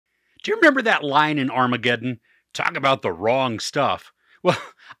Do you remember that line in Armageddon? Talk about the wrong stuff. Well,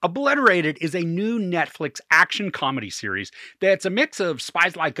 Obliterated is a new Netflix action comedy series that's a mix of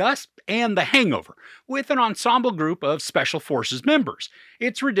Spies Like Us and The Hangover, with an ensemble group of Special Forces members.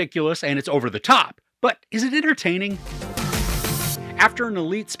 It's ridiculous and it's over the top, but is it entertaining? After an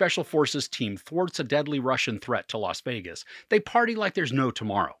elite Special Forces team thwarts a deadly Russian threat to Las Vegas, they party like there's no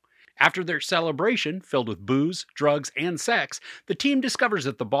tomorrow. After their celebration, filled with booze, drugs, and sex, the team discovers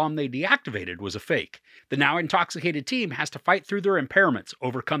that the bomb they deactivated was a fake. The now intoxicated team has to fight through their impairments,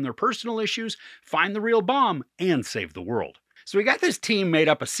 overcome their personal issues, find the real bomb, and save the world. So we got this team made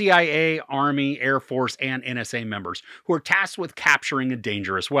up of CIA, Army, Air Force, and NSA members who are tasked with capturing a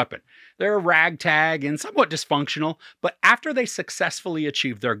dangerous weapon. They're ragtag and somewhat dysfunctional, but after they successfully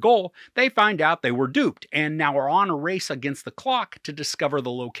achieve their goal, they find out they were duped and now are on a race against the clock to discover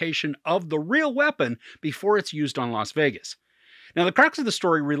the location of the real weapon before it's used on Las Vegas. Now, the crux of the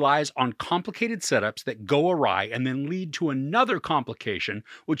story relies on complicated setups that go awry and then lead to another complication,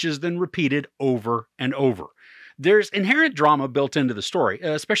 which is then repeated over and over. There's inherent drama built into the story,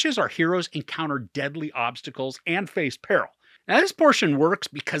 especially as our heroes encounter deadly obstacles and face peril. Now, this portion works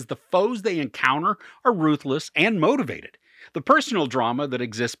because the foes they encounter are ruthless and motivated. The personal drama that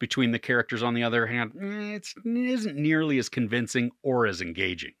exists between the characters, on the other hand, it isn't nearly as convincing or as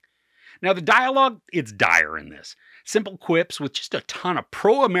engaging. Now, the dialogue, it's dire in this. Simple quips with just a ton of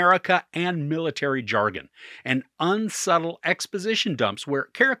pro-America and military jargon, and unsubtle exposition dumps where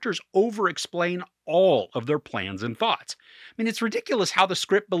characters over-explain all of their plans and thoughts. I mean, it's ridiculous how the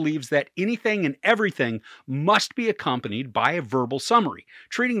script believes that anything and everything must be accompanied by a verbal summary,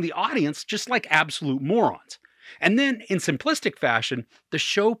 treating the audience just like absolute morons. And then, in simplistic fashion, the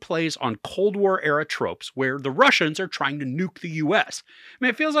show plays on Cold War-era tropes where the Russians are trying to nuke the US. I mean,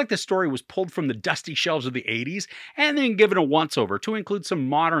 it feels like the story was pulled from the dusty shelves of the 80s and then given a once-over to include some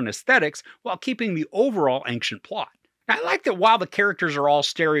modern aesthetics while keeping the overall ancient plot. I like that while the characters are all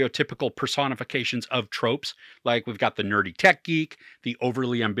stereotypical personifications of tropes, like we've got the nerdy tech geek, the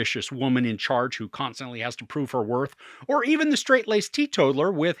overly ambitious woman in charge who constantly has to prove her worth, or even the straight-laced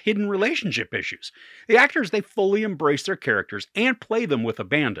teetotaler with hidden relationship issues, the actors, they fully embrace their characters and play them with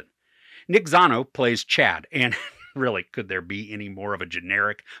abandon. Nick Zano plays Chad, and really, could there be any more of a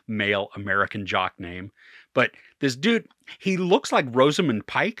generic male American jock name? But this dude, he looks like Rosamund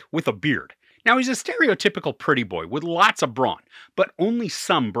Pike with a beard. Now, he's a stereotypical pretty boy with lots of brawn, but only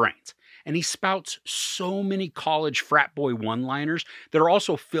some brains. And he spouts so many college frat boy one-liners that are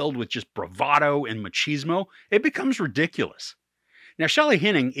also filled with just bravado and machismo, it becomes ridiculous. Now, Shelley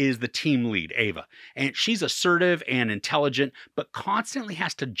Henning is the team lead, Ava, and she's assertive and intelligent, but constantly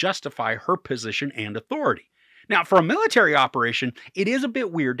has to justify her position and authority. Now, for a military operation, it is a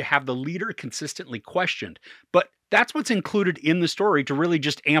bit weird to have the leader consistently questioned, but that's what's included in the story to really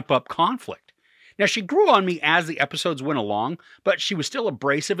just amp up conflict. Now, she grew on me as the episodes went along, but she was still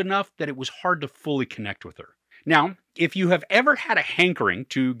abrasive enough that it was hard to fully connect with her. Now, if you have ever had a hankering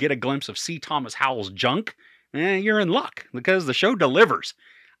to get a glimpse of C. Thomas Howell's junk, you're in luck, because the show delivers.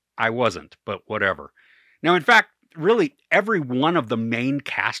 I wasn't, but whatever. Now, in fact, really every one of the main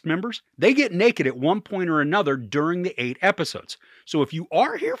cast members, they get naked at one point or another during the 8 episodes. So if you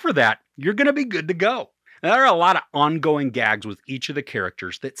are here for that, you're going to be good to go. Now, there are a lot of ongoing gags with each of the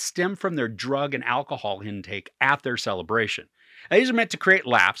characters that stem from their drug and alcohol intake at their celebration. Now, these are meant to create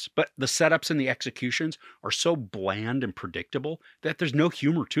laughs, but the setups and the executions are so bland and predictable that there's no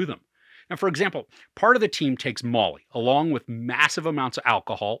humor to them. Now, for example, part of the team takes Molly, along with massive amounts of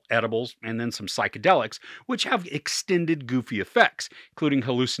alcohol, edibles, and then some psychedelics, which have extended goofy effects, including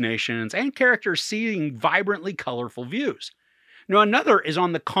hallucinations and characters seeing vibrantly colorful views. Now, another is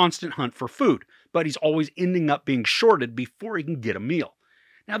on the constant hunt for food, but he's always ending up being shorted before he can get a meal.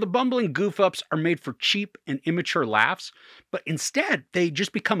 Now, the bumbling goof-ups are made for cheap and immature laughs, but instead, they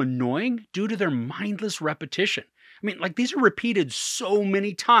just become annoying due to their mindless repetition. I mean, like, these are repeated so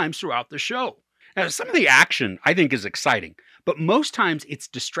many times throughout the show. Now, some of the action, I think, is exciting, but most times it's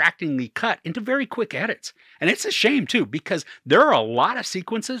distractingly cut into very quick edits. And it's a shame, too, because there are a lot of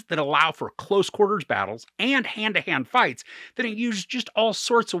sequences that allow for close quarters battles and hand-to-hand fights that use just all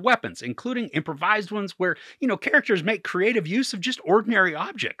sorts of weapons, including improvised ones where, characters make creative use of just ordinary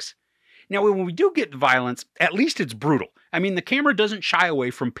objects. Now, when we do get violence, at least it's brutal. I mean, the camera doesn't shy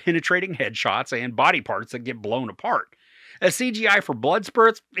away from penetrating headshots and body parts that get blown apart. A CGI for blood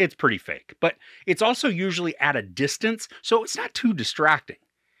spurts, it's pretty fake, but it's also usually at a distance, so it's not too distracting.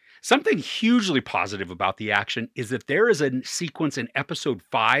 Something hugely positive about the action is that there is a sequence in episode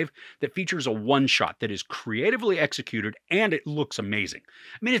 5 that features a one shot that is creatively executed and it looks amazing.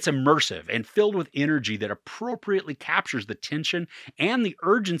 I mean, it's immersive and filled with energy that appropriately captures the tension and the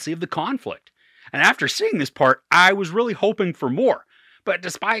urgency of the conflict. And after seeing this part, I was really hoping for more. But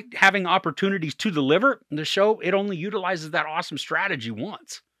despite having opportunities to deliver, the show it only utilizes that awesome strategy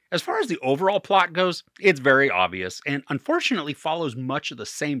once. As far as the overall plot goes, it's very obvious and unfortunately follows much of the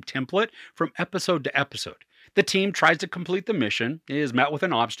same template from episode to episode. The team tries to complete the mission, is met with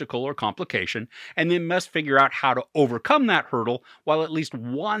an obstacle or complication, and then must figure out how to overcome that hurdle while at least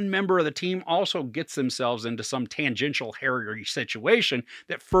one member of the team also gets themselves into some tangential hairy situation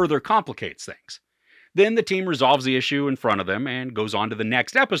that further complicates things. Then the team resolves the issue in front of them and goes on to the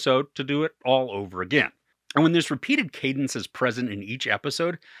next episode to do it all over again. And when this repeated cadence is present in each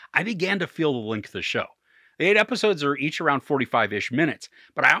episode, I began to feel the length of the show. The 8 episodes are each around 45-ish minutes,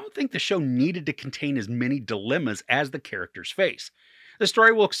 but I don't think the show needed to contain as many dilemmas as the characters face. The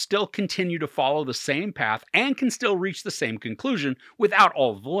story will still continue to follow the same path and can still reach the same conclusion without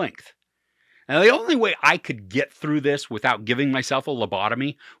all of the length. Now, the only way I could get through this without giving myself a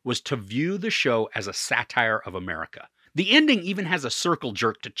lobotomy was to view the show as a satire of America. The ending even has a circle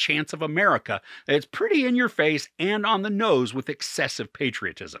jerk to Chants of America that's pretty in your face and on the nose with excessive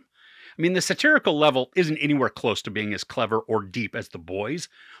patriotism. I mean, the satirical level isn't anywhere close to being as clever or deep as The Boys,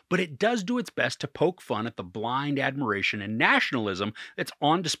 but it does do its best to poke fun at the blind admiration and nationalism that's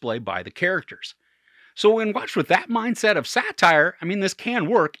on display by the characters. So when watched with that mindset of satire, I mean, this can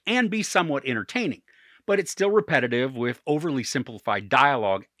work and be somewhat entertaining, but it's still repetitive with overly simplified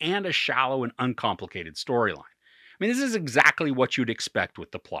dialogue and a shallow and uncomplicated storyline. I mean, this is exactly what you'd expect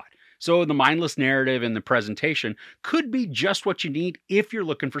with the plot. So the mindless narrative and the presentation could be just what you need if you're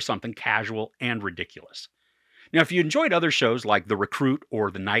looking for something casual and ridiculous. Now, if you enjoyed other shows like The Recruit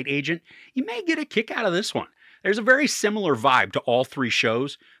or The Night Agent, you may get a kick out of this one. There's a very similar vibe to all 3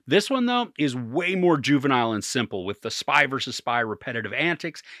 shows. This one, though, is way more juvenile and simple with the spy versus spy repetitive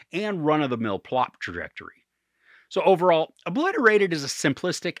antics and run-of-the-mill plot trajectory. So overall, Obliterated is a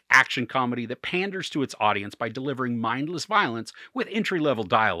simplistic action comedy that panders to its audience by delivering mindless violence with entry-level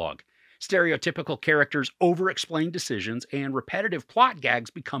dialogue. Stereotypical characters over-explain decisions and repetitive plot gags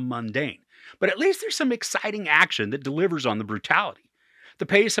become mundane. But at least there's some exciting action that delivers on the brutality. The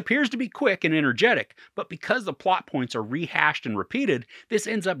pace appears to be quick and energetic, but because the plot points are rehashed and repeated, this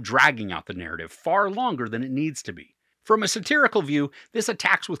ends up dragging out the narrative far longer than it needs to be. From a satirical view, this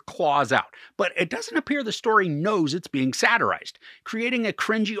attacks with claws out, but it doesn't appear the story knows it's being satirized, creating a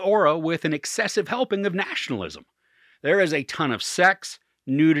cringy aura with an excessive helping of nationalism. There is a ton of sex,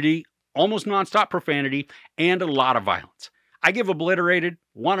 nudity, almost nonstop profanity, and a lot of violence. I give Obliterated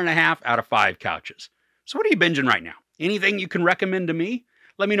 1.5 out of 5 couches. So what are you binging right now? Anything you can recommend to me?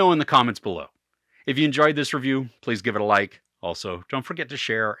 Let me know in the comments below. If you enjoyed this review, please give it a like. Also, don't forget to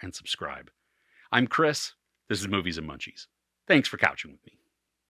share and subscribe. I'm Chris. This is Movies and Munchies. Thanks for couching with me.